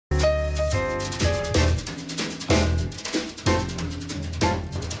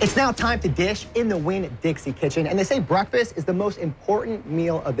It's now time to dish in the Winn-Dixie kitchen, and they say breakfast is the most important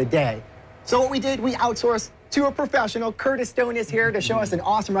meal of the day. So what we did, we outsourced to a professional. Curtis Stone is here to show us an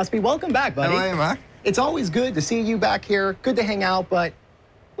awesome recipe. Welcome back, buddy. How are you, Mark? It's always good to see you back here. Good to hang out, but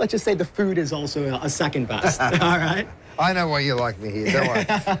let's just say the food is also a second best. All right? I know why you like me here, don't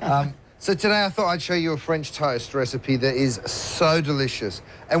worry. So today I thought I'd show you a French toast recipe that is so delicious.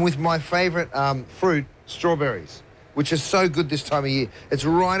 And with my favorite fruit, strawberries, which is so good this time of year. It's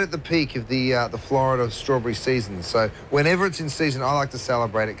right at the peak of the Florida strawberry season. So whenever it's in season, I like to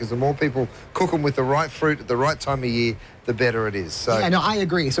celebrate it because the more people cook them with the right fruit at the right time of year, the better it is. So yeah, no, I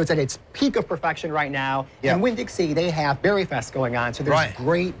agree. So it's at its peak of perfection right now. Yeah. And Winn-Dixie, they have Berry Fest going on, so there's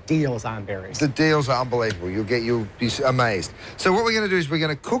great deals on berries. The deals are unbelievable. You'll be amazed. So what we're going to do is we're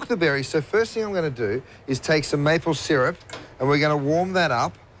going to cook the berries. So first thing I'm going to do is take some maple syrup and we're going to warm that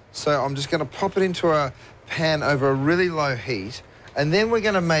up. So I'm just going to pop it into a pan over a really low heat, and then we're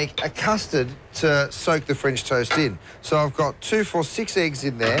going to make a custard to soak the French toast in. So I've got 2, 4, 6 eggs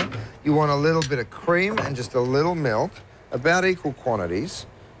in there. You want a little bit of cream and just a little milk, about equal quantities.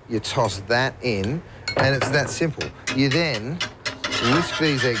 You toss that in, and it's that simple. You then whisk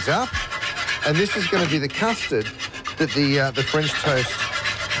these eggs up, and this is going to be the custard that the French toast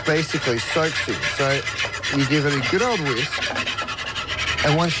basically soaks in. So you give it a good old whisk,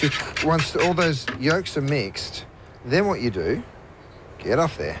 and once all those yolks are mixed, then what you do, get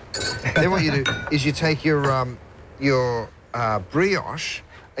off there. Then what you do is you take your brioche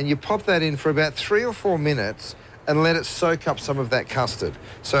and you pop that in for about 3 or 4 minutes and let it soak up some of that custard.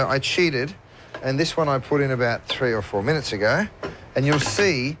 So I cheated, and this one I put in about 3 or 4 minutes ago, and you'll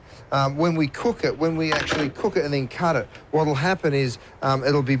see when we actually cook it and then cut it, what'll happen is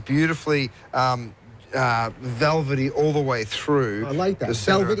it'll be beautifully velvety all the way through. I like that.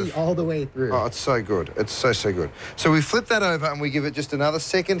 Velvety all the way through. Oh, it's so good. It's so, so good. So we flip that over and we give it just another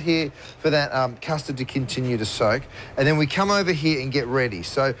second here for that custard to continue to soak. And then we come over here and get ready.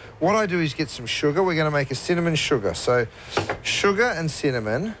 So what I do is get some sugar. We're going to make a cinnamon sugar. So sugar and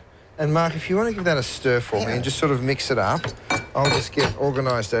cinnamon. And Mark, if you want to give that a stir for me and just sort of mix it up, I'll just get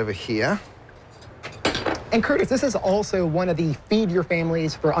organised over here. And Curtis, this is also one of the feed your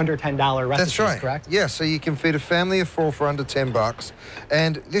families for under $10 recipes, That's right. Correct? Yeah, so you can feed a family of 4 for under 10 bucks.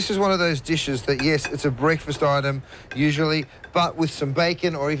 And this is one of those dishes that, yes, it's a breakfast item usually, but with some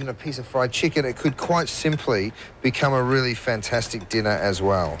bacon or even a piece of fried chicken, it could quite simply become a really fantastic dinner as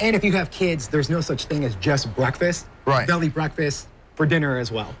well. And if you have kids, there's no such thing as just breakfast. Right. Belly breakfast for dinner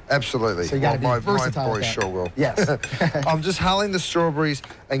as well. Absolutely. So you gotta be versatile. My boys sure will. Yes. I'm just hulling the strawberries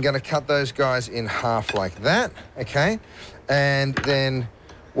and going to cut those guys in half like that, okay? And then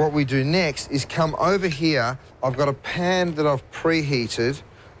what we do next is come over here. I've got a pan that I've preheated,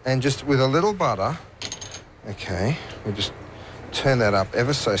 and just with a little butter, okay, we just turn that up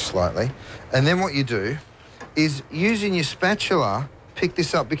ever so slightly. And then what you do is using your spatula, pick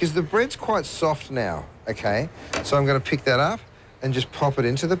this up because the bread's quite soft now, okay? So I'm going to pick that up and just pop it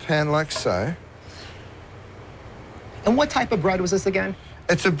into the pan like so. And what type of bread was this again?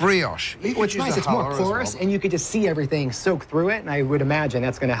 It's a brioche. Well, it's nice, it's more porous, and you could just see everything soak through it, and I would imagine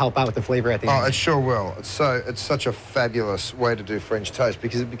that's going to help out with the flavor at the end. Oh, it sure will. It's such a fabulous way to do French toast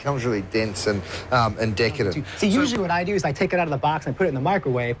because it becomes really dense and decadent. See, usually what I do is I take it out of the box and put it in the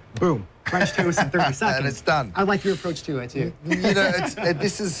microwave, boom, French toast in 30 seconds. And it's done. I like your approach to it, too. You know,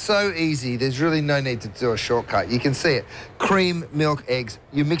 this is so easy. There's really no need to do a shortcut. You can see it. Cream, milk, eggs.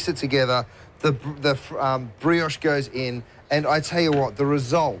 You mix it together. The brioche goes in. And I tell you what, the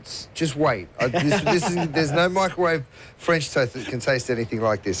results, just wait. There's no microwave French toast that can taste anything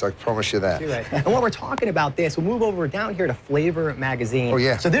like this, I promise you that. You're right. And while we're talking about this, we'll move over down here to Flavor Magazine. Oh,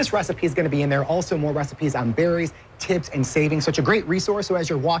 yeah. So this recipe is going to be in there. Also more recipes on berries, tips, and savings. Such a great resource. So as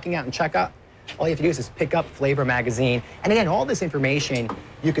you're walking out and check out, all you have to do is just pick up Flavor Magazine. And again, all this information,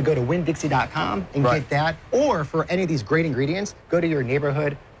 you could go to Winn-Dixie.com and get that. Or for any of these great ingredients, go to your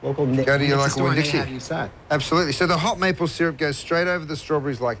neighborhood local Go to your local Winn-Dixie. Winn-Dixie. Absolutely. So the hot maple syrup goes straight over the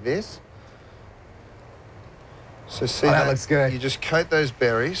strawberries like this. So see that looks good. You just coat those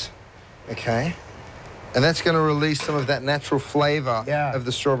berries, okay? And that's going to release some of that natural flavor of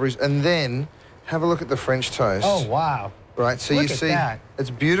the strawberries. And then have a look at the French toast. Oh, wow. Right, so you see it's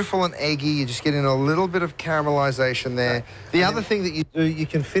beautiful and eggy. You're just getting a little bit of caramelization there. Right. The other thing that you do, you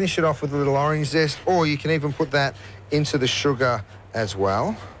can finish it off with a little orange zest, or you can even put that into the sugar as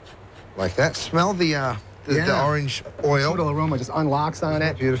well, like that. Smell the orange oil. Total aroma just unlocks on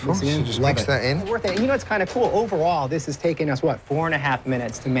it. Beautiful. So just mix that in. Worth it. And you know, it's kind of cool. Overall, this has taken us, what, 4.5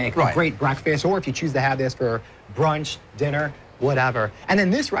 minutes to make a great breakfast, or if you choose to have this for brunch, dinner, whatever. And then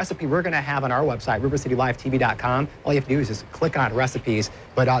this recipe we're going to have on our website, rivercitylivetv.com. All you have to do is just click on recipes.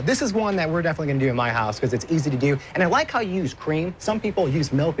 But this is one that we're definitely going to do in my house because it's easy to do. And I like how you use cream. Some people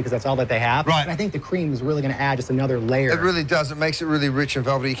use milk because that's all that they have. Right. And I think the cream is really going to add just another layer. It really does. It makes it really rich and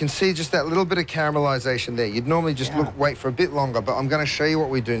velvety. You can see just that little bit of caramelization there. You'd normally just wait for a bit longer, but I'm going to show you what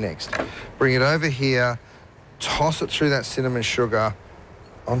we do next. Bring it over here, toss it through that cinnamon sugar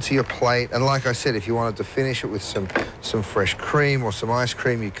onto your plate, and like I said, if you wanted to finish it with some fresh cream or some ice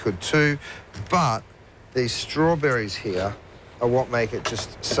cream, you could too. But these strawberries here are what make it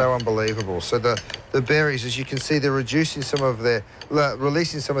just so unbelievable. So the berries, as you can see, they're reducing some of their,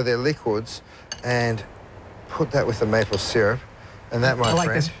 releasing some of their liquids, and put that with the maple syrup. And that, my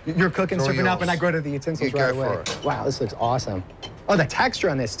friend, this. You're cooking, serving up, and I go to the utensils right away. For it. Wow, this looks awesome. Oh, the texture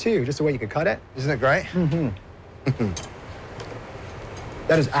on this too, just the way you could cut it. Isn't it great? Mm-hmm.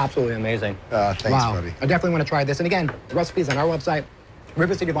 That is absolutely amazing. Thanks, buddy. I definitely want to try this. And again, the recipe's on our website,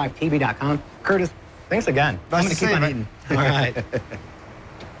 rivercitylivetv.com. Curtis, thanks again. Nice I'm going to keep on you, eating. All right.